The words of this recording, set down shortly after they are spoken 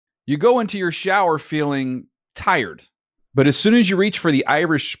You go into your shower feeling tired, but as soon as you reach for the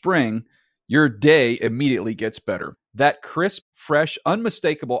Irish Spring, your day immediately gets better. That crisp, fresh,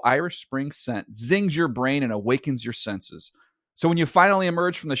 unmistakable Irish Spring scent zings your brain and awakens your senses. So when you finally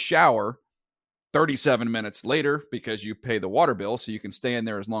emerge from the shower 37 minutes later, because you pay the water bill so you can stay in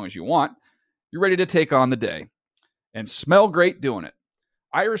there as long as you want, you're ready to take on the day and smell great doing it.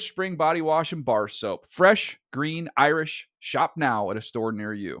 Irish Spring Body Wash and Bar Soap. Fresh, green, Irish. Shop now at a store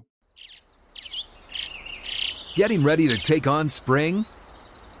near you. Getting ready to take on spring?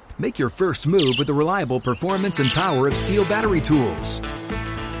 Make your first move with the reliable performance and power of Steel battery tools.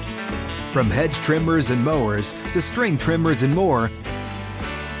 From hedge trimmers and mowers to string trimmers and more,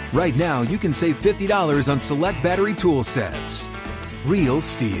 right now you can save $50 on select battery tool sets. Real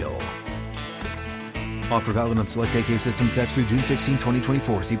Steel. Offer valid on select AK system sets through June 16,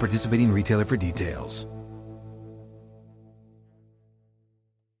 2024. See participating retailer for details.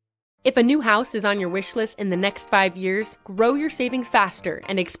 If a new house is on your wish list in the next 5 years, grow your savings faster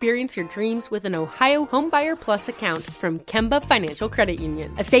and experience your dreams with an Ohio Homebuyer Plus account from Kemba Financial Credit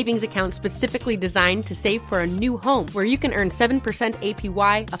Union. A savings account specifically designed to save for a new home where you can earn 7%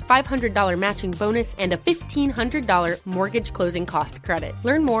 APY, a $500 matching bonus, and a $1,500 mortgage closing cost credit.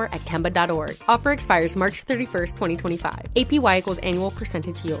 Learn more at Kemba.org. Offer expires March 31st, 2025. APY equals annual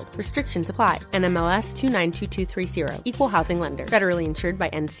percentage yield. Restrictions apply. NMLS 292230. Equal housing lender. Federally insured by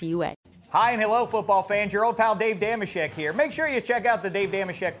NCUA. Hi and hello, football fans. Your old pal Dave Damashek here. Make sure you check out the Dave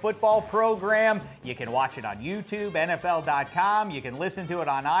Damashek football program. You can watch it on YouTube, NFL.com. You can listen to it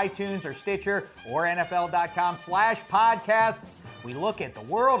on iTunes or Stitcher or NFL.com/podcasts. We look at the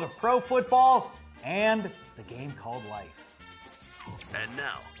world of pro football and the game called life. And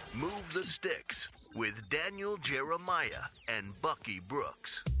now, Move the Sticks with Daniel Jeremiah and Bucky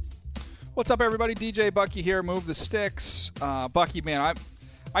Brooks. What's up, everybody? DJ Bucky here. Move the Sticks. Bucky, man,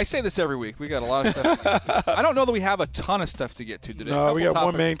 I say this every week. We got a lot of stuff to get to. I don't know that we have a ton of stuff to get to today. No, we got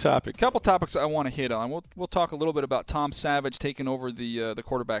one main topic. A couple topics I want to hit on. We'll talk a little bit about Tom Savage taking over the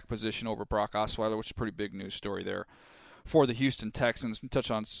quarterback position over Brock Osweiler, which is a pretty big news story there for the Houston Texans. We'll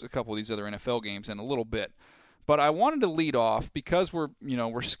touch on a couple of these other NFL games in a little bit. But I wanted to lead off because we're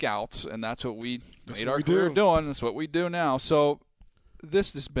scouts, and that's what we made our career doing. That's what we do now. So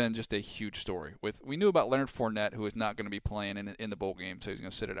this has been just a huge story. We knew about Leonard Fournette, who is not going to be playing in the bowl game, so he's going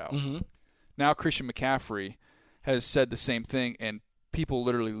to sit it out. Mm-hmm. Now Christian McCaffrey has said the same thing, and people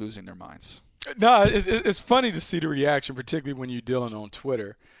literally losing their minds. No, it's funny to see the reaction, particularly when you're dealing on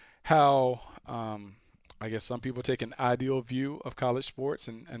Twitter, how I guess some people take an ideal view of college sports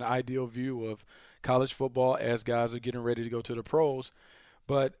and an ideal view of college football as guys are getting ready to go to the pros.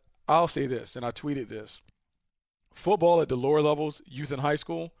 But I'll say this, and I tweeted this. Football at the lower levels, youth and high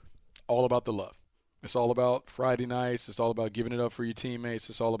school, all about the love. It's all about Friday nights. It's all about giving it up for your teammates.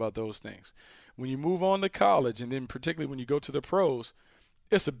 It's all about those things. When you move on to college, and then particularly when you go to the pros,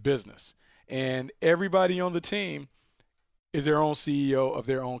 it's a business. And everybody on the team is their own CEO of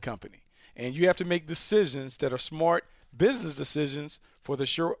their own company. And you have to make decisions that are smart business decisions for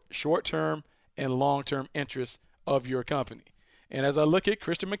the short-term and long-term interests of your company. And as I look at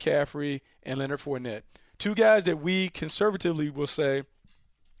Christian McCaffrey and Leonard Fournette, two guys that we conservatively will say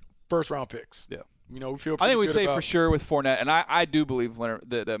first-round picks. Yeah. We feel. I think we say for sure with Fournette, and I do believe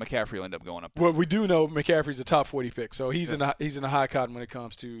that McCaffrey will end up going up there. Well, we do know McCaffrey's a top 40 pick, so he's in the high cotton when it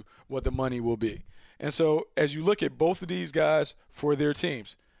comes to what the money will be. And so as you look at both of these guys for their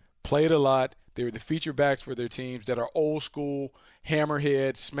teams, played a lot. They were the feature backs for their teams that are old school,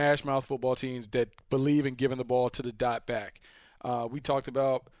 hammerhead, smash mouth football teams that believe in giving the ball to the dot back. We talked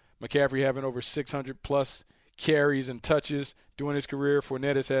about McCaffrey having over 600-plus carries and touches during his career.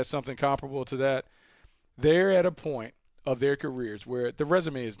 Fournette has had something comparable to that. They're at a point of their careers where the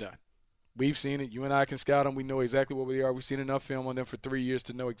resume is done. We've seen it. You and I can scout them. We know exactly what they are. We've seen enough film on them for 3 years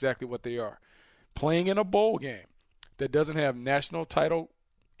to know exactly what they are. Playing in a bowl game that doesn't have national title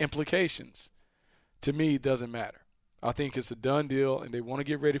implications, to me, doesn't matter. I think it's a done deal, and they want to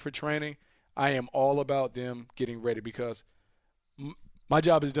get ready for training. I am all about them getting ready because my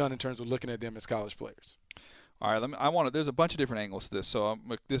job is done in terms of looking at them as college players. All right, there's a bunch of different angles to this, so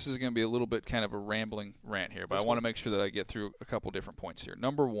this is going to be a little bit kind of a rambling rant here, but I want to make sure that I get through a couple different points here.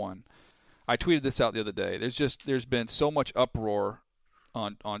 Number one, I tweeted this out the other day. There's been so much uproar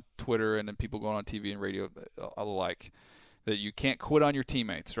on Twitter and then people going on TV and radio alike that you can't quit on your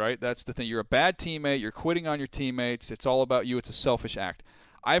teammates, right? That's the thing. You're a bad teammate. You're quitting on your teammates. It's all about you. It's a selfish act.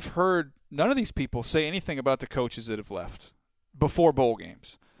 I've heard none of these people say anything about the coaches that have left before bowl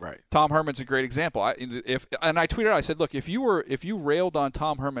games. Right. Tom Herman's a great example. I tweeted out, I said, look, if you railed on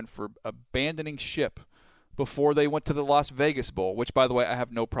Tom Herman for abandoning ship before they went to the Las Vegas Bowl, which, by the way, I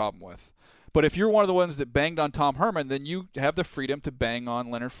have no problem with. But if you're one of the ones that banged on Tom Herman, then you have the freedom to bang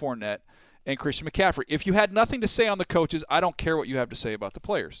on Leonard Fournette and Christian McCaffrey. If you had nothing to say on the coaches, I don't care what you have to say about the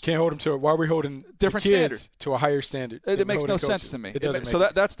players. Can't hold them to it. Why are we holding different kids standard to a higher standard? It makes no sense to me. It doesn't so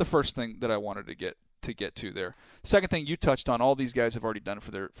that's the first thing that I wanted to get to there. Second thing you touched on, all these guys have already done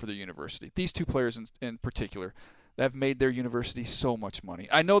for their university. These two players in particular have made their university so much money.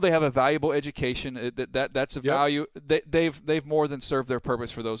 I know they have a valuable education. That's a value. They've more than served their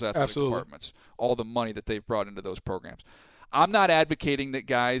purpose for those athletic departments. All the money that they've brought into those programs. I'm not advocating that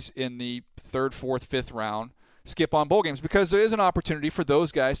guys in the 3rd, 4th, 5th round skip on bowl games because there is an opportunity for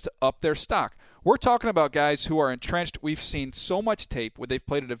those guys to up their stock. We're talking about guys who are entrenched. We've seen so much tape where they've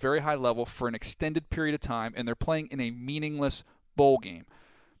played at a very high level for an extended period of time, and they're playing in a meaningless bowl game.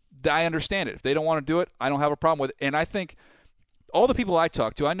 I understand it. If they don't want to do it, I don't have a problem with it. And I think all the people I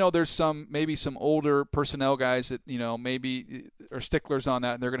talk to, I know there's maybe some older personnel guys that, maybe are sticklers on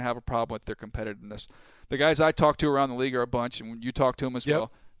that, and they're going to have a problem with their competitiveness. The guys I talk to around the league are a bunch, and when you talk to them as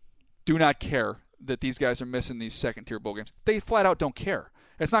well, do not care that these guys are missing these second-tier bowl games. They flat out don't care.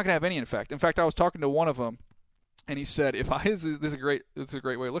 It's not going to have any effect. In fact, I was talking to one of them, and he said, this is a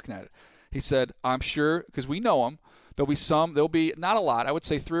great way of looking at it. He said, I'm sure, because we know them, there'll be not a lot, I would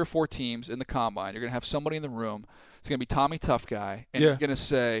say 3 or 4 teams in the combine. You're going to have somebody in the room. It's going to be Tommy Tough Guy, and he's going to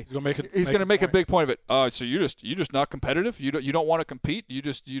say he's going to make a big point of it. So you're just not competitive. You don't want to compete.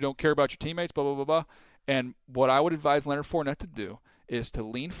 You don't care about your teammates. Blah blah blah blah. And what I would advise Leonard Fournette to do is to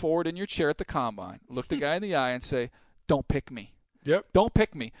lean forward in your chair at the combine, look the guy in the eye, and say, "Don't pick me. Yep. Don't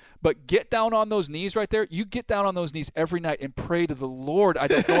pick me." But get down on those knees right there. You get down on those knees every night and pray to the Lord I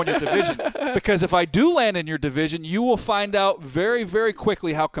don't go in your division. Because if I do land in your division, you will find out very, very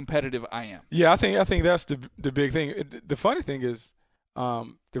quickly how competitive I am. Yeah, I think that's the big thing. The funny thing is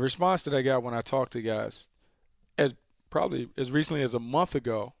the response that I got when I talked to guys probably as recently as a month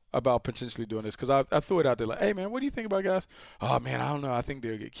ago about potentially doing this, because I threw it out there like, hey, man, what do you think about guys? Oh, man, I don't know. I think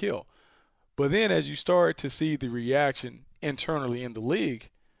they'll get killed. But then as you start to see the reaction internally in the league,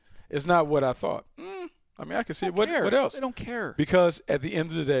 it's not what I thought. I mean, I can see what else. They don't care. Because at the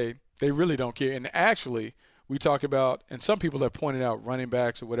end of the day, they really don't care. And actually, we talk about, and some people have pointed out running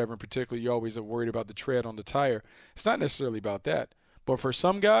backs or whatever in particular, you always are worried about the tread on the tire. It's not necessarily about that. But for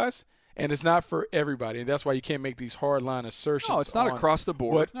some guys, and it's not for everybody, and that's why you can't make these hard-line assertions. No, it's not across the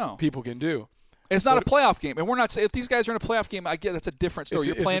board. What people can do. It's not a playoff game, and we're not saying if these guys are in a playoff game. I get that's a different story.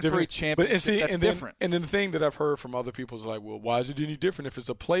 You're playing for a championship. That's different. And then the thing that I've heard from other people is like, well, why is it any different if it's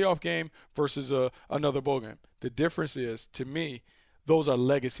a playoff game versus another bowl game? The difference is, to me, those are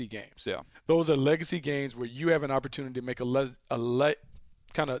legacy games. Yeah, those are legacy games where you have an opportunity to make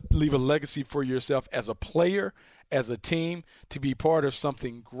kind of leave a legacy for yourself as a player, as a team, to be part of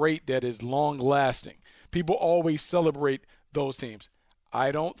something great that is long-lasting. People always celebrate those teams.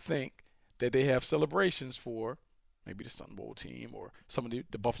 I don't think that they have celebrations for maybe the Sun Bowl team or some of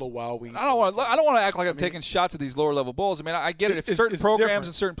the Buffalo Wild Wings. I don't want to act like I'm taking shots at these lower-level bowls. I mean, I get it. If certain programs different.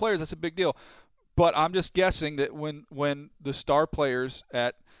 And certain players, that's a big deal. But I'm just guessing that when the star players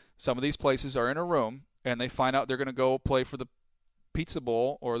at some of these places are in a room and they find out they're going to go play for the Pizza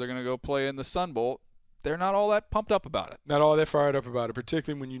Bowl or they're going to go play in the Sun Bowl, they're not all that pumped up about it. Not all that fired up about it,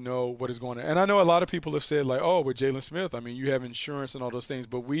 particularly when you know what is going on. And I know a lot of people have said, like, oh, with Jalen Smith, I mean, you have insurance and all those things,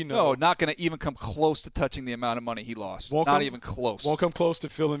 but we know. No, not going to even come close to touching the amount of money he lost. Not even close. Won't come close to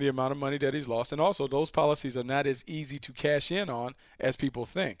filling the amount of money that he's lost. And also, those policies are not as easy to cash in on as people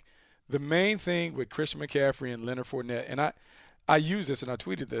think. The main thing with Christian McCaffrey and Leonard Fournette, and I use this and I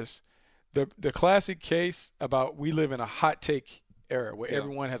tweeted this, the classic case about we live in a hot take era where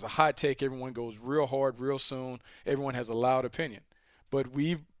everyone has a hot take, everyone goes real hard real soon, everyone has a loud opinion. But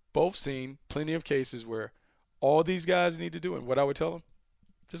we've both seen plenty of cases where all these guys need to do, and what I would tell them,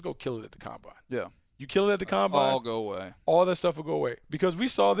 just go kill it at the combine. Yeah. You kill it at the combine. All go away. All that stuff will go away. Because we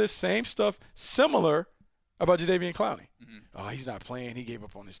saw this same stuff similar about Jadeveon Clowney. Mm-hmm. Oh, he's not playing. He gave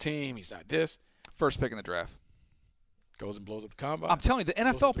up on his team. He's not this. First pick in the draft. Goes and blows up the combine. I'm telling you, the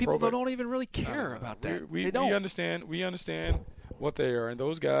NFL people don't even really care about that. We understand. We understand what they are, and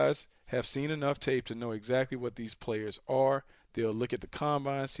those guys have seen enough tape to know exactly what these players are. They'll look at the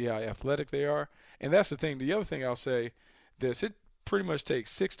combine, see how athletic they are, and that's the thing. The other thing I'll say, it pretty much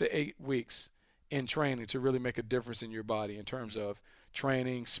takes 6 to 8 weeks in training to really make a difference in your body in terms of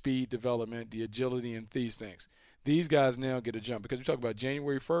training, speed development, the agility, and these things. These guys now get a jump because we talk about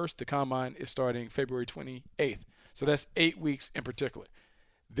January 1st. The combine is starting February 28th. So that's 8 weeks in particular.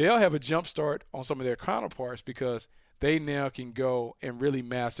 They'll have a jump start on some of their counterparts because they now can go and really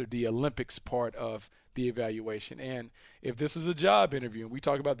master the Olympics part of the evaluation. And if this is a job interview, and we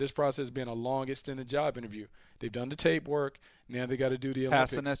talk about this process being a long, extended job interview, they've done the tape work. Now they got to do the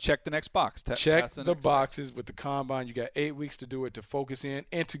Olympics. Check the next box. Check the boxes with the combine. You got 8 weeks to do it, to focus in,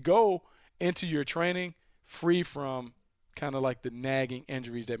 and to go into your training free from kind of like the nagging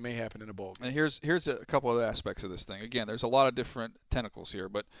injuries that may happen in a bowl game. And here's a couple of aspects of this thing. Again, there's a lot of different tentacles here,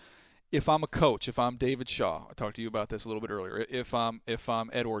 but if I'm a coach, if I'm David Shaw, I talked to you about this a little bit earlier. If I'm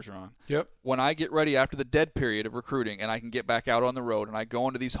Ed Orgeron, yep. When I get ready after the dead period of recruiting and I can get back out on the road and I go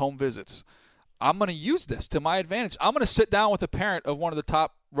into these home visits, I'm going to use this to my advantage. I'm going to sit down with a parent of one of the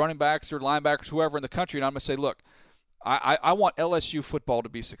top running backs or linebackers, whoever in the country, and I'm going to say, look, I want LSU football to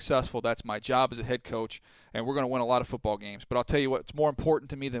be successful. That's my job as a head coach, and we're going to win a lot of football games. But I'll tell you what's more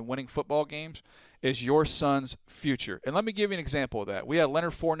important to me than winning football games is your son's future. And let me give you an example of that. We had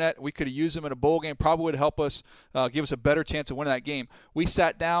Leonard Fournette. We could have used him in a bowl game. Probably would help us, give us a better chance of winning that game. We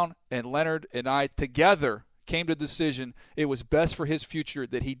sat down, and Leonard and I together came to the decision it was best for his future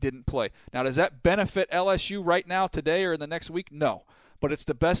that he didn't play. Now, does that benefit LSU right now, today, or in the next week? No. But it's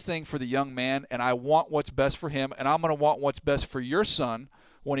the best thing for the young man, and I want what's best for him, and I'm going to want what's best for your son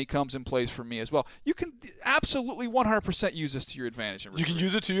when he comes and plays for me as well. You can absolutely 100% use this to your advantage in recruiting. You can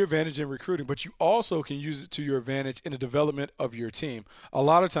use it to your advantage in recruiting, but you also can use it to your advantage in the development of your team. A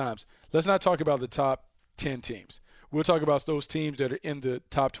lot of times, let's not talk about the top 10 teams. We'll talk about those teams that are in the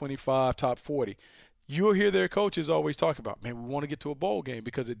top 25, top 40. You'll hear their coaches always talk about, man, we want to get to a bowl game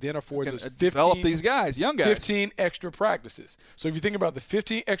because it then affords us 15, develop these guys, young guys. 15 extra practices. So if you think about the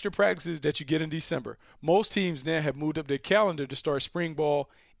 15 extra practices that you get in December, most teams now have moved up their calendar to start spring ball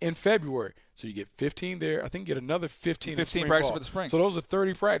in February. So you get 15 there. I think you get another 15 in spring practices ball. for the spring. So those are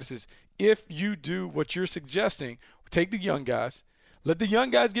 30 practices. If you do what you're suggesting, take the young guys, let the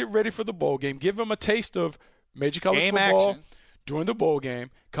young guys get ready for the bowl game, give them a taste of major college game football action during the bowl game,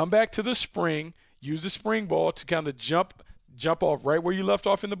 come back to the spring, use the spring ball to kind of jump off right where you left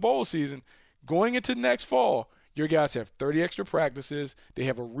off in the bowl season. Going into next fall, your guys have 30 extra practices. They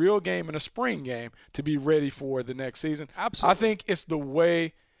have a real game and a spring game to be ready for the next season. Absolutely. I think it's the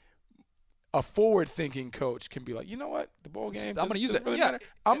way a forward-thinking coach can be like, you know what, the bowl game, I'm going to use it. Really yeah. matter.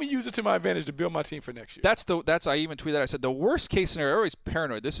 I'm going to use it to my advantage to build my team for next year. That's I even tweeted that. I said the worst case scenario. Everybody's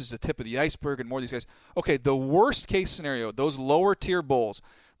paranoid. This is the tip of the iceberg, and more of these guys. Okay, the worst case scenario, those lower tier bowls.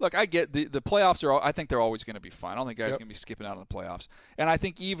 Look, I get the playoffs are. I think they're always going to be fine. I don't think guys are going to be skipping out on the playoffs. And I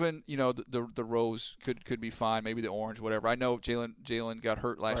think even the Rose could be fine. Maybe the Orange, whatever. I know Jalen got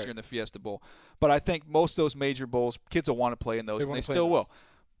hurt last year in the Fiesta Bowl, but I think most of those major bowls, kids will want to play in those, and they still will.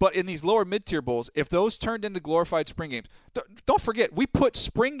 But in these lower mid-tier bowls, if those turned into glorified spring games, don't forget, we put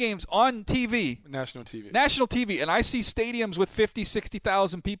spring games on TV. National TV. And I see stadiums with 50,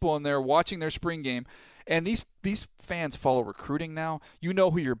 60,000 people in there watching their spring game. And these fans follow recruiting now. You know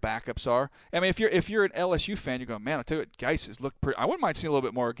who your backups are. I mean, if you're an LSU fan, you're going, man, I tell you what, Geis has looked pretty. I wouldn't mind seeing a little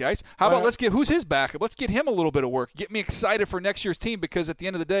bit more of Geis. How about who's his backup? Let's get him a little bit of work. Get me excited for next year's team, because at the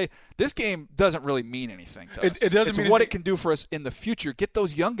end of the day, this game doesn't really mean anything to us. It doesn't it's mean what it can do for us in the future. Get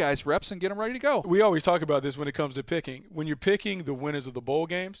those young guys reps and get them ready to go. We always talk about this when it comes to picking. When you're picking the winners of the bowl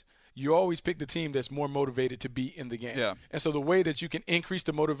games, you always pick the team that's more motivated to be in the game. Yeah. And so the way that you can increase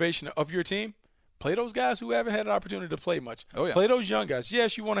the motivation of your team, play those guys who haven't had an opportunity to play much. Oh, yeah. Play those young guys.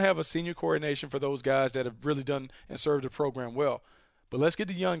 Yes, you want to have a senior coordination for those guys that have really done and served the program well. But let's get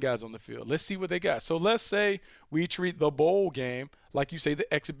the young guys on the field. Let's see what they got. So let's say we treat the bowl game like you say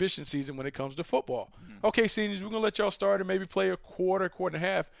the exhibition season when it comes to football. Mm-hmm. Okay, seniors, we're going to let y'all start and maybe play a quarter and a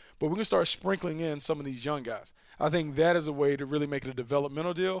half, but we're going to start sprinkling in some of these young guys. I think that is a way to really make it a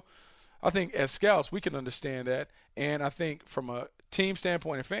developmental deal. I think as scouts, we can understand that. And I think from a team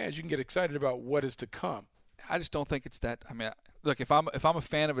standpoint and fans, you can get excited about what is to come. I just don't think it's that. I mean, look, if I'm a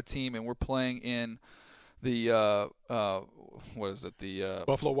fan of a team and we're playing in the what is it? The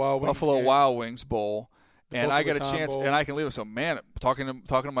Buffalo Wild Wings Bowl, and I get a chance, Bowl. and I can leave it. So, man, talking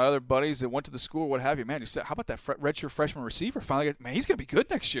to my other buddies that went to the school, what have you, man, you said, how about that redshirt freshman receiver? Finally, man, he's going to be good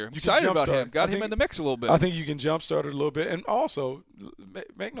next year. I'm excited about him. Got him in the mix a little bit. I think you can jumpstart it a little bit. And also,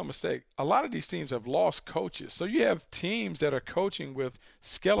 make no mistake, a lot of these teams have lost coaches. So you have teams that are coaching with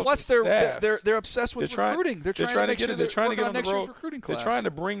skeleton Plus, they're obsessed with recruiting. They're trying to get on the road. They're trying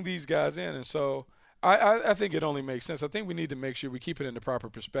to bring these guys in. And so I think it only makes sense. I think we need to make sure we keep it in the proper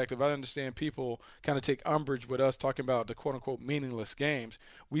perspective. I understand people kind of take umbrage with us talking about the quote-unquote meaningless games.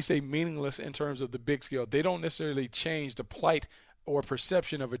 We say meaningless in terms of the big scale. They don't necessarily change the plight or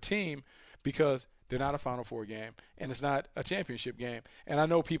perception of a team because They're not a Final Four game, and it's not a championship game. And I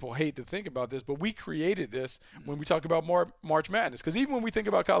know people hate to think about this, but we created this when we talk about March Madness. Because even when we think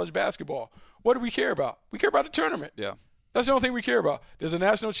about college basketball, what do we care about? We care about the tournament. Yeah. That's the only thing we care about. There's a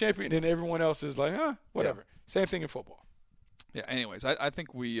national champion, and everyone else is like, whatever. Yeah. Same thing in football. Yeah, anyways, I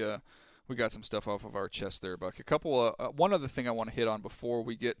think we got some stuff off of our chest there, Buck. One other thing I want to hit on before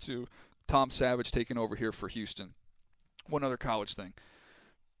we get to Tom Savage taking over here for Houston. One other college thing.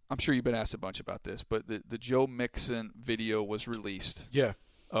 I'm sure you've been asked a bunch about this, but the Joe Mixon video was released. Yeah.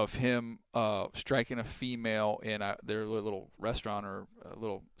 Of him striking a female in their little restaurant or a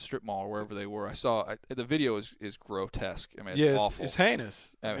little strip mall or wherever they were. The video is grotesque. I mean, it's awful. It's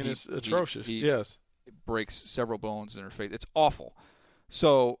heinous. It's atrocious. Yes. It breaks several bones in her face. It's awful.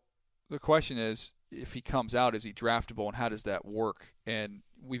 So the question is, if he comes out, is he draftable, and how does that work? And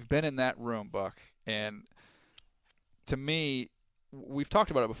we've been in that room, Buck, and to me, we've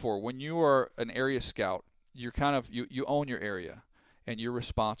talked about it before. When you are an area scout, you're you own your area, and you're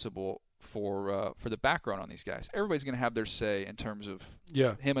responsible for the background on these guys. Everybody's going to have their say in terms of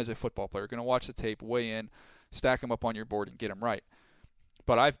him as a football player. Going to watch the tape, weigh in, stack him up on your board, and get him right.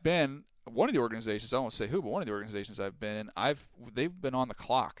 But I've been one of the organizations. I won't say who, but one of the organizations I've been in. They've been on the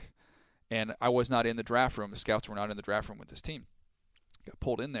clock, and I was not in the draft room. The scouts were not in the draft room with this team. Got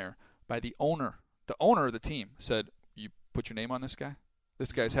pulled in there by the owner. The owner of the team said, "You put your name on this guy?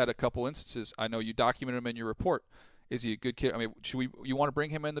 This guy's had a couple instances. I know you documented him in your report. Is he a good kid? I mean, you want to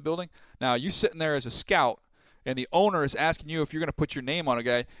bring him in the building? Now, you sitting there as a scout, and the owner is asking you if you're going to put your name on a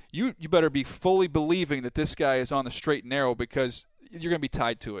guy. You better be fully believing that this guy is on the straight and narrow, because you're going to be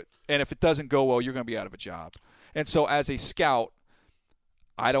tied to it. And if it doesn't go well, you're going to be out of a job." And so as a scout,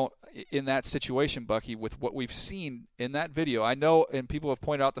 in that situation, Bucky, with what we've seen in that video, I know, and people have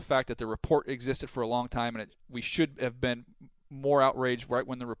pointed out the fact that the report existed for a long time, and we should have been more outraged right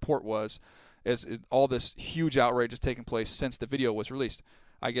when the report was, as all this huge outrage has taken place since the video was released.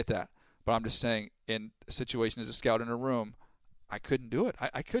 I get that. But I'm just saying, in a situation as a scout in a room, I couldn't do it.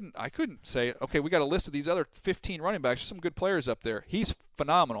 I couldn't say, okay, we 't a list of these other 15 running backs. There's some good players up there. He's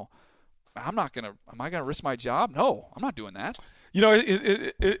phenomenal. Am I going to risk my job? No, I'm not doing that.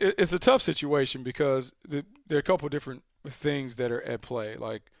 It's a tough situation because there are a couple of different things that are at play.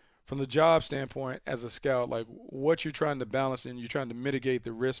 Like, from the job standpoint as a scout, like what you're trying to balance, and you're trying to mitigate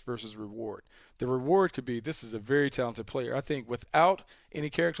the risk versus reward. The reward could be, this is a very talented player. I think without any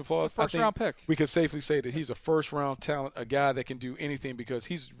character flaws, first-round pick. We could safely say that he's a first-round talent, a guy that can do anything, because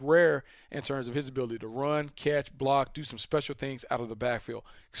he's rare in terms of his ability to run, catch, block, do some special things out of the backfield.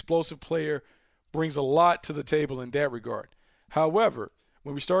 Explosive player, brings a lot to the table in that regard. However,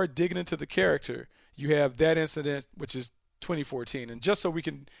 when we start digging into the character, you have that incident, which is 2014. And just so we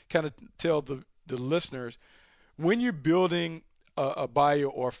can kind of tell the listeners, when you're building a bio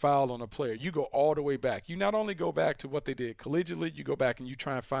or a file on a player, you go all the way back. You not only go back to what they did collegiately, you go back and you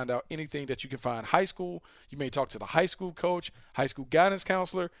try and find out anything that you can find high school. You may talk to the high school coach, high school guidance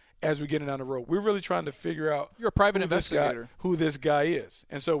counselor. As we get it on the road, we're really trying to figure out you're a private investigator who this guy is.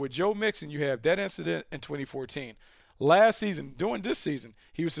 And so with Joe Mixon, you have that incident in 2014. Last season, during this season,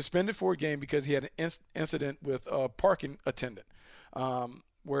 he was suspended for a game because he had an incident with a parking attendant,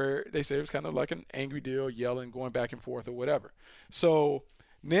 where they say it was kind of like an angry deal, yelling, going back and forth or whatever. So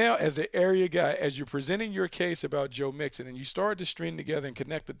now, as the area guy, as you're presenting your case about Joe Mixon, and you start to string together and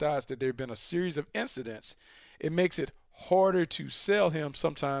connect the dots that there have been a series of incidents, it makes it harder to sell him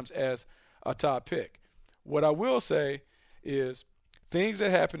sometimes as a top pick. What I will say is things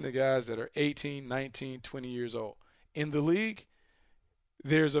that happen to guys that are 18, 19, 20 years old. In the league,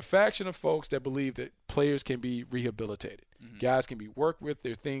 there's a faction of folks that believe that players can be rehabilitated. Mm-hmm. Guys can be worked with.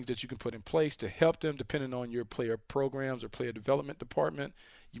 There are things that you can put in place to help them depending on your player programs or player development department.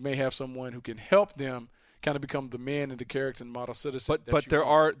 You may have someone who can help them kind of become the man and the character and model citizen. But there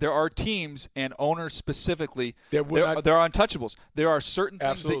are teams and owners specifically that there are untouchables. There are certain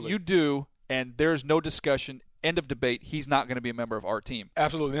things that you do, and there's no discussion. End of debate. He's not going to be a member of our team.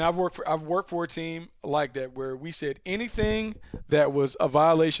 Absolutely. And I've worked for a team like that where we said anything that was a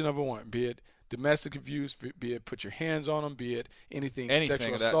violation of a warrant, be it domestic abuse, be it put your hands on them, be it anything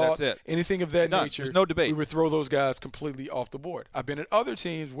sexual assault, that's it. Anything of that nature. There's no debate. We would throw those guys completely off the board. I've been at other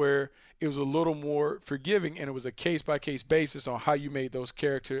teams where it was a little more forgiving, and it was a case-by-case basis on how you made those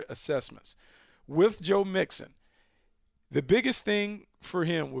character assessments. With Joe Mixon, the biggest thing for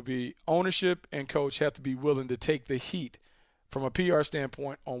him would be ownership and coach have to be willing to take the heat from a PR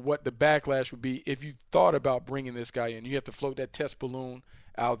standpoint on what the backlash would be if you thought about bringing this guy in. You have to float that test balloon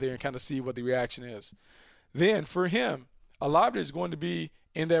out there and kind of see what the reaction is. Then for him, a lot of it is going to be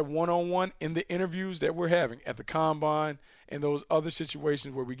in that one-on-one, in the interviews that we're having at the combine and those other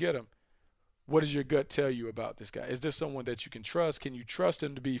situations where we get him. what does your gut tell you about this guy? Is there someone that you can trust? Can you trust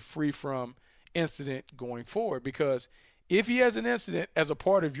him to be free from incident going forward? Because if he has an incident as a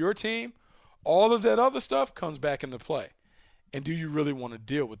part of your team, all of that other stuff comes back into play. And do you really want to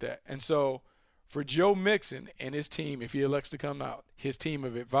deal with that? And so for Joe Mixon and his team, if he elects to come out, his team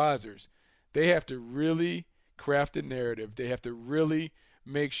of advisors, they have to really craft a narrative. They have to really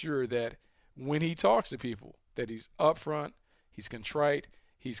make sure that when he talks to people, that he's upfront, he's contrite,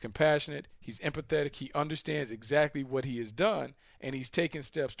 he's compassionate, he's empathetic, he understands exactly what he has done, and he's taking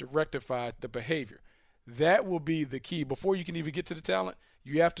steps to rectify the behavior. That will be the key. Before you can even get to the talent,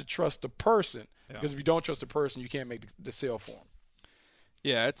 you have to trust the person, because if you don't trust the person, you can't make the sale for him.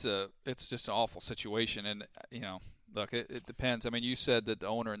 Yeah, it's just an awful situation, and look, it depends. I mean, you said that the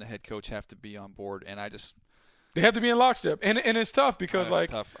owner and the head coach have to be on board, and they have to be in lockstep, and it's tough because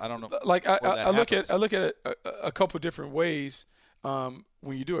tough. I don't know. Like I look at it a couple different ways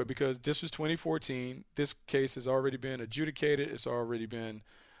when you do it, because this was 2014. This case has already been adjudicated. It's already been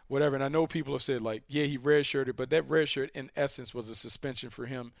whatever. And I know people have said, like, yeah, he redshirted, but that redshirt in essence was a suspension for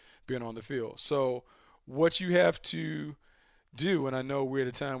him being on the field. So what you have to do, and I know we're at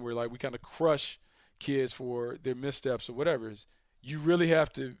a time where, like, we kind of crush kids for their missteps or whatever, is you really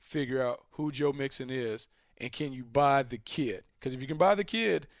have to figure out who Joe Mixon is and can you buy the kid. Because if you can buy the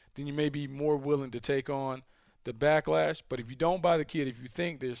kid, then you may be more willing to take on the backlash. But if you don't buy the kid, if you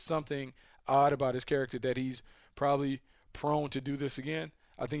think there's something odd about his character that he's probably prone to do this again,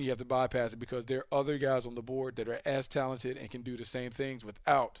 I think you have to bypass it, because there are other guys on the board that are as talented and can do the same things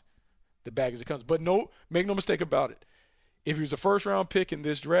without the baggage that comes. But make no mistake about it. If he was a first-round pick in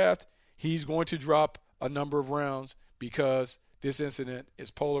this draft, he's going to drop a number of rounds because this incident is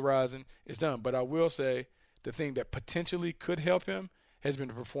polarizing. It's done. But I will say the thing that potentially could help him has been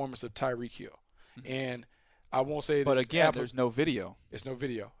the performance of Tyreek Hill. Mm-hmm. And I won't say that. But again, there's no video. It's no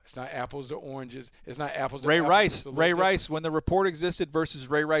video. It's not apples to oranges. It's not apples to Ray apples. Ray Rice, when the report existed versus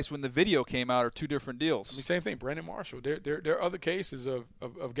Ray Rice when the video came out, are two different deals. I mean, same thing. Brandon Marshall. There are other cases of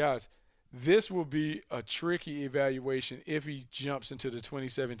guys. This will be a tricky evaluation if he jumps into the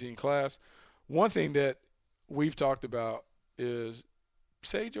 2017 class. One thing that we've talked about is,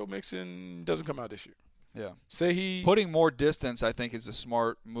 say Joe Mixon doesn't come out this year. Yeah. Say he putting more distance, I think, is a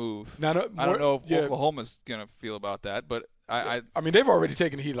smart move. I don't know if Oklahoma's gonna feel about that, but I mean, they've already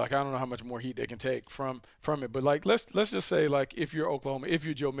taken the heat. Like, I don't know how much more heat they can take from it. But like, let's just say, like, if you're Oklahoma, if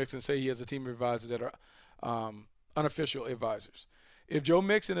you're Joe Mixon, say he has a team of advisors that are unofficial advisors. If Joe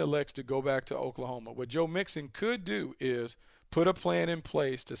Mixon elects to go back to Oklahoma, what Joe Mixon could do is put a plan in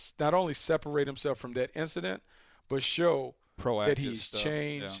place to not only separate himself from that incident, but show that he's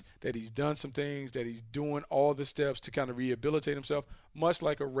changed, that he's done some things, that he's doing all the steps to kind of rehabilitate himself, much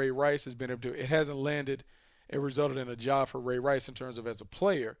like a Ray Rice has been able to do. It hasn't landed and resulted in a job for Ray Rice in terms of as a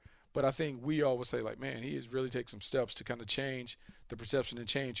player, but I think we always say, like, man, he has really taken some steps to kind of change the perception and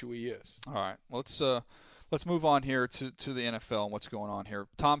change who he is. All right, let's move on here to the NFL and what's going on here.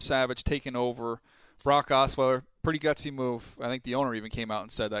 Tom Savage taking over. Brock Osweiler, pretty gutsy move. I think the owner even came out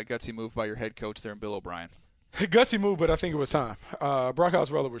and said that, gutsy move by your head coach there, Bill O'Brien. Gutsy move, but I think it was time. Brock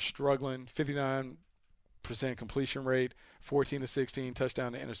Osweiler was struggling, 59% completion rate, 14-16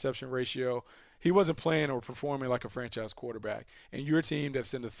 touchdown to interception ratio. He wasn't playing or performing like a franchise quarterback. And your team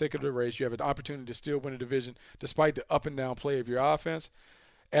that's in the thick of the race, you have an opportunity to still win a division despite the up and down play of your offense.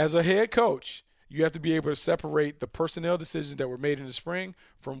 As a head coach, you have to be able to separate the personnel decisions that were made in the spring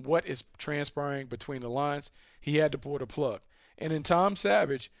from what is transpiring between the lines. He had to pull the plug. And in Tom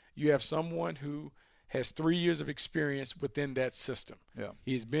Savage, you have someone who has 3 years of experience within that system. Yeah.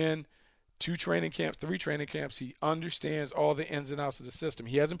 He's been 3 training camps. He understands all the ins and outs of the system.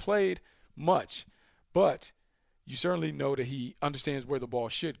 He hasn't played much, but you certainly know that he understands where the ball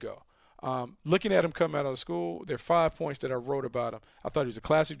should go. Looking at him come out of school, there are 5 points that I wrote about him. I thought he was a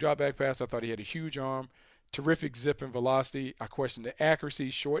classic drop back pass. I thought he had a huge arm, terrific zip and velocity. I questioned the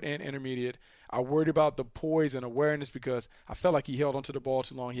accuracy, short and intermediate. I worried about the poise and awareness because I felt like he held onto the ball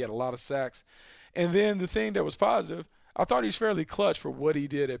too long. He had a lot of sacks. And then the thing that was positive, I thought he was fairly clutch for what he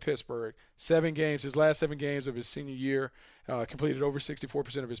did at Pittsburgh. 7 games, his last 7 games of his senior year, completed over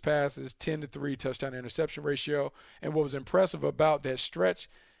 64% of his passes, 10-3 touchdown to interception ratio. And what was impressive about that stretch,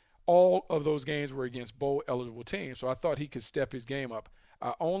 all of those games were against bowl-eligible teams. So I thought he could step his game up.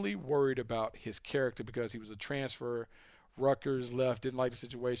 I only worried about his character because he was a transfer Rutgers left, didn't like the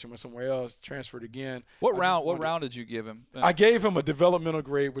situation, went somewhere else, transferred again. What round did you give him? I gave him a developmental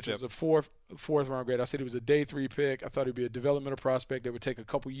grade, which was a fourth round grade. I said he was a day 3 pick. I thought he'd be a developmental prospect that would take a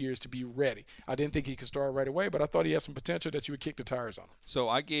couple years to be ready. I didn't think he could start right away, but I thought he had some potential that you would kick the tires on him. So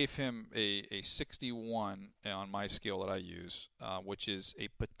I gave him a 61 on my scale that I use, which is a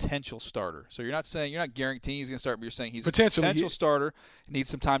potential starter. So you're not guaranteeing he's going to start, but you're saying he's a potential starter, needs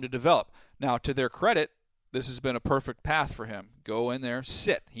some time to develop. Now, to their credit, this has been a perfect path for him. Go in there,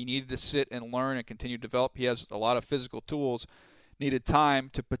 sit. He needed to sit and learn and continue to develop. He has a lot of physical tools, needed time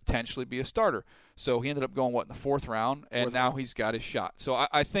to potentially be a starter. So he ended up going, in the 4th round, and now he's got his shot. So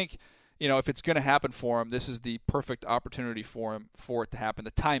I think, if it's going to happen for him, this is the perfect opportunity for him for it to happen. The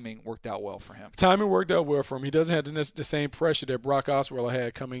timing worked out well for him. Timing worked out well for him. He doesn't have the same pressure that Brock Osweiler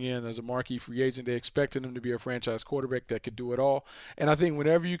had coming in as a marquee free agent. They expected him to be a franchise quarterback that could do it all. And I think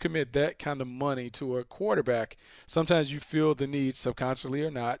whenever you commit that kind of money to a quarterback, sometimes you feel the need, subconsciously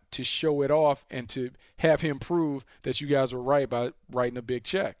or not, to show it off and to have him prove that you guys were right by writing a big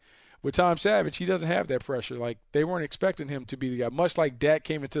check. With Tom Savage, he doesn't have that pressure. Like, they weren't expecting him to be the guy. Much like Dak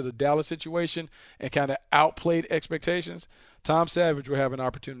came into the Dallas situation and kind of outplayed expectations, Tom Savage will have an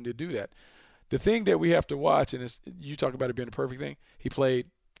opportunity to do that. The thing that we have to watch, and you talk about it being a perfect thing, he played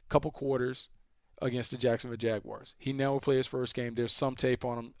a couple quarters against the Jacksonville Jaguars. He now will play his first game. There's some tape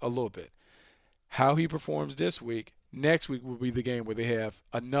on him a little bit. How he performs this week, next week will be the game where they have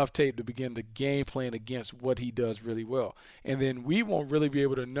enough tape to begin the game plan against what he does really well. And then we won't really be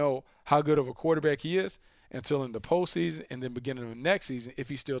able to know how good of a quarterback he is until in the postseason and then beginning of next season if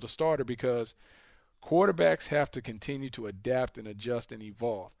he's still the starter, because quarterbacks have to continue to adapt and adjust and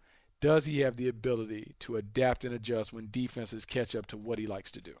evolve. Does he have the ability to adapt and adjust when defenses catch up to what he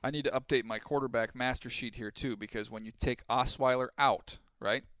likes to do? I need to update my quarterback master sheet here too, because when you take Osweiler out,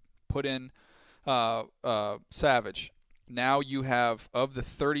 right, put in Savage, now you have, of the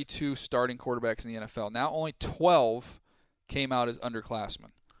 32 starting quarterbacks in the NFL, now only 12 came out as underclassmen.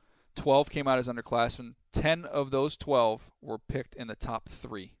 12 came out as underclassmen. 10 of those 12 were picked in the top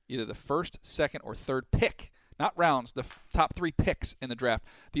 3, either the first, second, or third pick. Not rounds, the top 3 picks in the draft.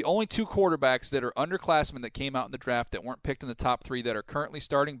 The only 2 quarterbacks that are underclassmen that came out in the draft that weren't picked in the top 3 that are currently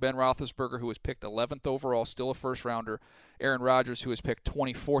starting: Ben Roethlisberger, who was picked 11th overall, still a first-rounder; Aaron Rodgers, who was picked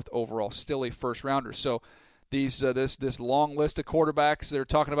 24th overall, still a first-rounder. So this long list of quarterbacks that are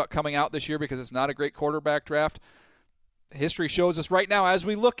talking about coming out this year because it's not a great quarterback draft, history shows us right now as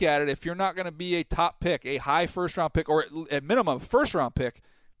we look at it, if you're not going to be a top pick, a high first-round pick, or at minimum a first-round pick,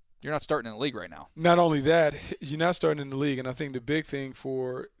 you're not starting in the league right now. Not only that, you're not starting in the league. And I think the big thing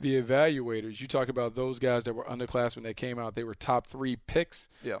for the evaluators, you talk about those guys that were underclassmen that came out, they were top 3 picks.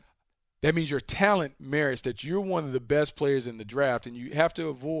 Yeah. That means your talent merits that you're one of the best players in the draft, and you have to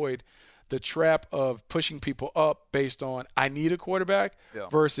avoid the trap of pushing people up based on, I need a quarterback,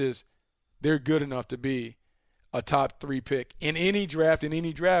 versus they're good enough to be a top 3 pick. In any draft, in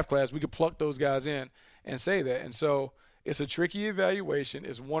any draft class, we could pluck those guys in and say that. And so it's a tricky evaluation.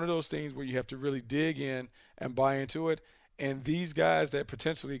 It's one of those things where you have to really dig in and buy into it. And these guys that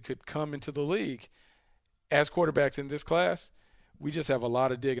potentially could come into the league as quarterbacks in this class, we just have a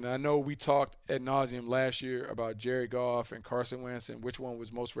lot of digging. I know we talked ad nauseum last year about Jared Goff and Carson Wentz and which one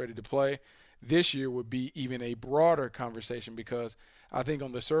was most ready to play. This year would be even a broader conversation, because I think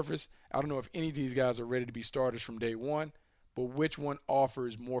on the surface, I don't know if any of these guys are ready to be starters from day one, but which one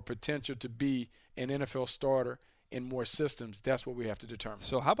offers more potential to be an NFL starter in more systems, that's what we have to determine.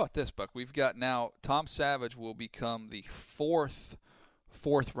 So how about this, Buck? We've got now Tom Savage will become the fourth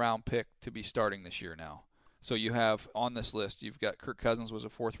round pick to be starting this year now. So you have on this list, you've got Kirk Cousins was a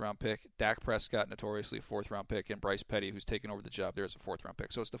 4th-round pick, Dak Prescott notoriously a 4th-round pick, and Bryce Petty, who's taken over the job there as a 4th-round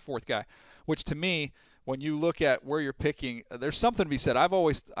pick. So it's the 4th guy, which to me, when you look at where you're picking, there's something to be said. I've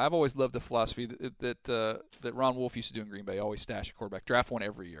always loved the philosophy that Ron Wolf used to do in Green Bay, always stash a quarterback, draft one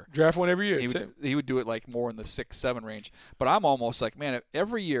every year. Draft one every year. He would do it like more in the 6-7 range. But I'm almost like, man,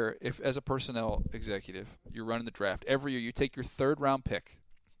 every year, if as a personnel executive, you're running the draft, every year you take your 3rd-round pick.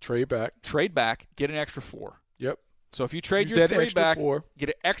 Trade back, get an extra 4. Yep. So if you trade your 3 back, get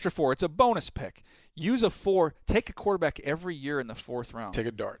an extra 4. It's a bonus pick. Use a 4. Take a quarterback every year in the 4th round. Take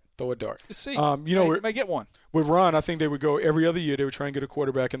a dart. Throw a dart. Just see. You may get one. With Ron, I think they would go every other year. They would try and get a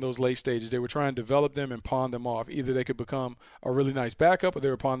quarterback in those late stages. They would try and develop them and pawn them off. Either they could become a really nice backup, or they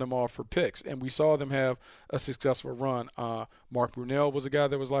would pawn them off for picks. And we saw them have a successful run. Mark Brunell was a guy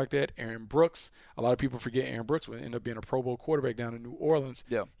that was like that. Aaron Brooks. A lot of people forget Aaron Brooks would end up being a Pro Bowl quarterback down in New Orleans.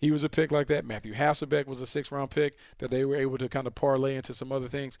 Yeah. He was a pick like that. Matthew Hasselbeck was a 6th-round pick that they were able to kind of parlay into some other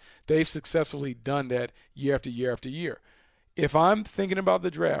things. They've successfully done that year after year after year. If I'm thinking about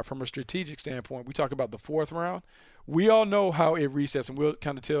the draft from a strategic standpoint, we talk about the 4th round. we all know how it resets, and we'll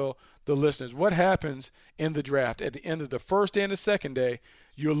kind of tell the listeners what happens in the draft. At the end of the first day and the second day,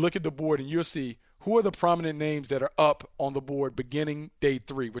 you'll look at the board and you'll see who are the prominent names that are up on the board beginning day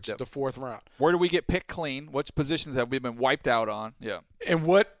 3, which is the 4th round. Where do we get picked clean? Which positions have we been wiped out on? Yeah. And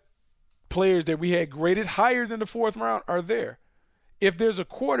what players that we had graded higher than the 4th round are there. If there's a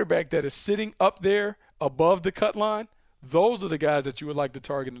quarterback that is sitting up there above the cut line, those are the guys that you would like to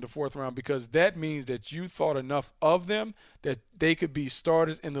target in the 4th round, because that means that you thought enough of them that they could be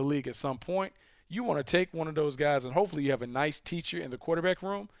starters in the league at some point. You want to take one of those guys, and hopefully you have a nice teacher in the quarterback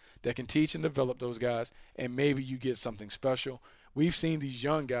room that can teach and develop those guys, and maybe you get something special. We've seen these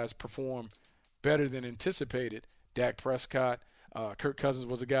young guys perform better than anticipated. Dak Prescott, Kirk Cousins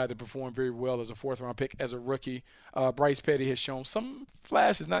was a guy that performed very well as a 4th-round pick as a rookie. Bryce Petty has shown some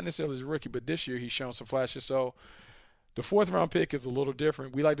flashes, not necessarily as a rookie, but this year he's shown some flashes. So the 4th-round pick is a little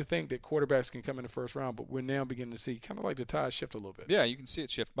different. We like to think that quarterbacks can come in the 1st round, but we're now beginning to see kind of like the tide shift a little bit. Yeah, you can see it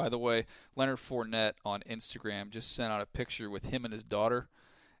shift. By the way, Leonard Fournette on Instagram just sent out a picture with him and his daughter,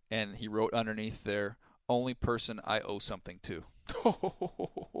 and he wrote underneath there, "Only person I owe something to."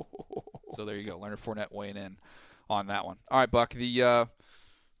 So there you go, Leonard Fournette weighing in on that one. All right, Buck,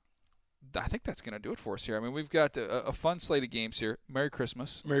 I think that's going to do it for us here. I mean, we've got a fun slate of games here. Merry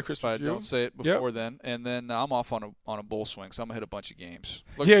Christmas. Merry Christmas. If I don't say it before then. And then I'm off on a bowl swing, so I'm going to hit a bunch of games.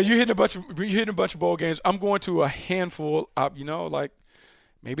 You're hitting a bunch of bowl games. I'm going to a handful.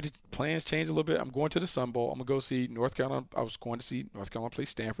 Maybe the plans change a little bit. I'm going to the Sun Bowl. I'm going to go see North Carolina. I was going to see North Carolina play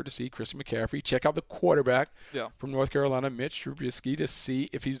Stanford to see Christian McCaffrey. Check out the quarterback from North Carolina, Mitch Trubisky, to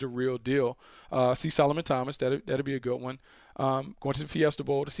see if he's the real deal. See Solomon Thomas. That'll be a good one. Going to the Fiesta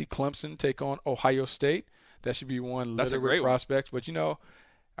Bowl to see Clemson take on Ohio State. That should be one. That's a great prospect. But,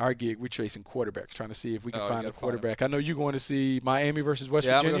 our gig, we're chasing quarterbacks, trying to see if we can find a quarterback. I know you're going to see Miami versus West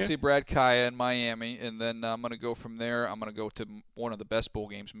Virginia. Yeah, I'm going to see Brad Kaya in Miami, and then I'm going to go from there. I'm going to go to one of the best bowl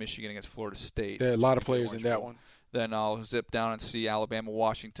games, Michigan against Florida State. There are a lot of players in that one. Then I'll zip down and see Alabama,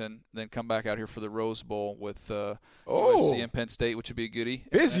 Washington, then come back out here for the Rose Bowl with USC and Penn State, which would be a goodie.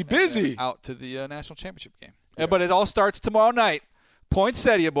 Busy. Out to the national championship game. Yeah, but it all starts tomorrow night.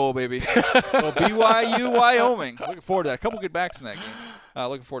 Poinsettia Bowl, baby. Well, BYU, Wyoming. Looking forward to that. A couple good backs in that game.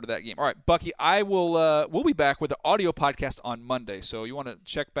 Looking forward to that game. All right, Bucky, we'll be back with the audio podcast on Monday, so you want to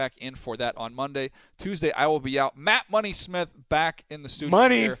check back in for that on Monday. Tuesday, I will be out. Matt Money Smith back in the studio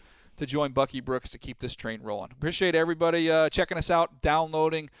here to join Bucky Brooks to keep this train rolling. Appreciate everybody checking us out,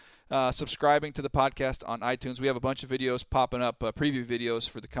 downloading, subscribing to the podcast on iTunes. We have a bunch of videos popping up, preview videos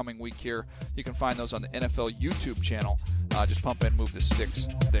for the coming week here. You can find those on the NFL YouTube channel. Just pump in, move the sticks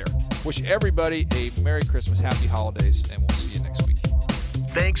there. Wish everybody a Merry Christmas, Happy Holidays, and we'll see you next week.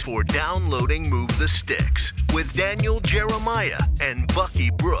 Thanks for downloading Move the Sticks with Daniel Jeremiah and Bucky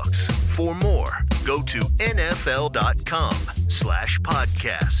Brooks. For more, go to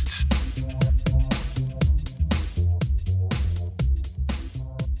nfl.com/podcasts.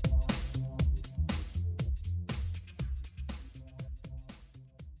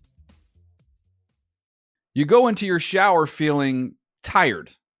 You go into your shower feeling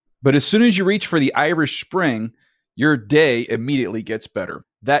tired, but as soon as you reach for the Irish Spring, your day immediately gets better.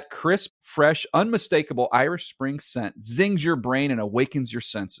 That crisp, fresh, unmistakable Irish Spring scent zings your brain and awakens your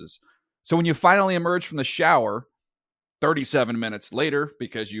senses. So when you finally emerge from the shower 37 minutes later,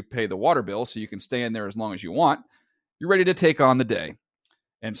 because you pay the water bill so you can stay in there as long as you want, you're ready to take on the day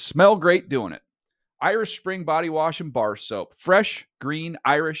and smell great doing it. Irish Spring Body Wash and Bar Soap. Fresh, green,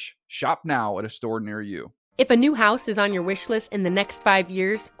 Irish. Shop now at a store near you. If a new house is on your wish list in the next 5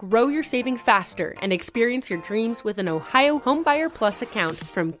 years, grow your savings faster and experience your dreams with an Ohio Homebuyer Plus account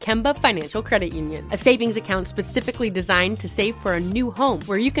from Kemba Financial Credit Union. A savings account specifically designed to save for a new home,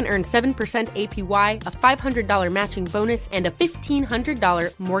 where you can earn 7% APY, a $500 matching bonus, and a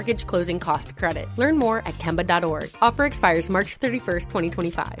 $1,500 mortgage closing cost credit. Learn more at Kemba.org. Offer expires March 31st,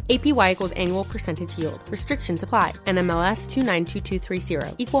 2025. APY equals annual percentage yield. Restrictions apply. NMLS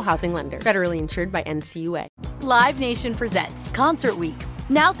 292230. Equal housing lender. Federally insured by NCUA. Live Nation presents Concert Week.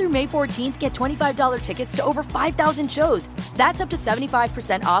 Now through May 14th, get $25 tickets to over 5,000 shows. That's up to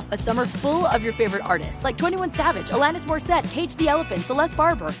 75% off a summer full of your favorite artists like 21 Savage, Alanis Morissette, Cage the Elephant, Celeste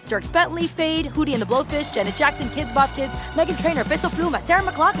Barber, Dierks Bentley, Fade, Hootie and the Blowfish, Janet Jackson, Kids Bop Kids, Meghan Trainor, Peso Pluma, Sarah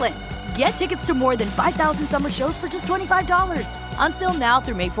McLachlan. Get tickets to more than 5,000 summer shows for just $25. On sale now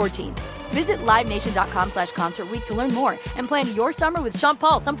through May 14th. Visit livenation.com/Concert Week to learn more and plan your summer with Sean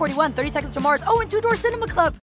Paul, Sum 41, 30 Seconds to Mars, and Two Door Cinema Club.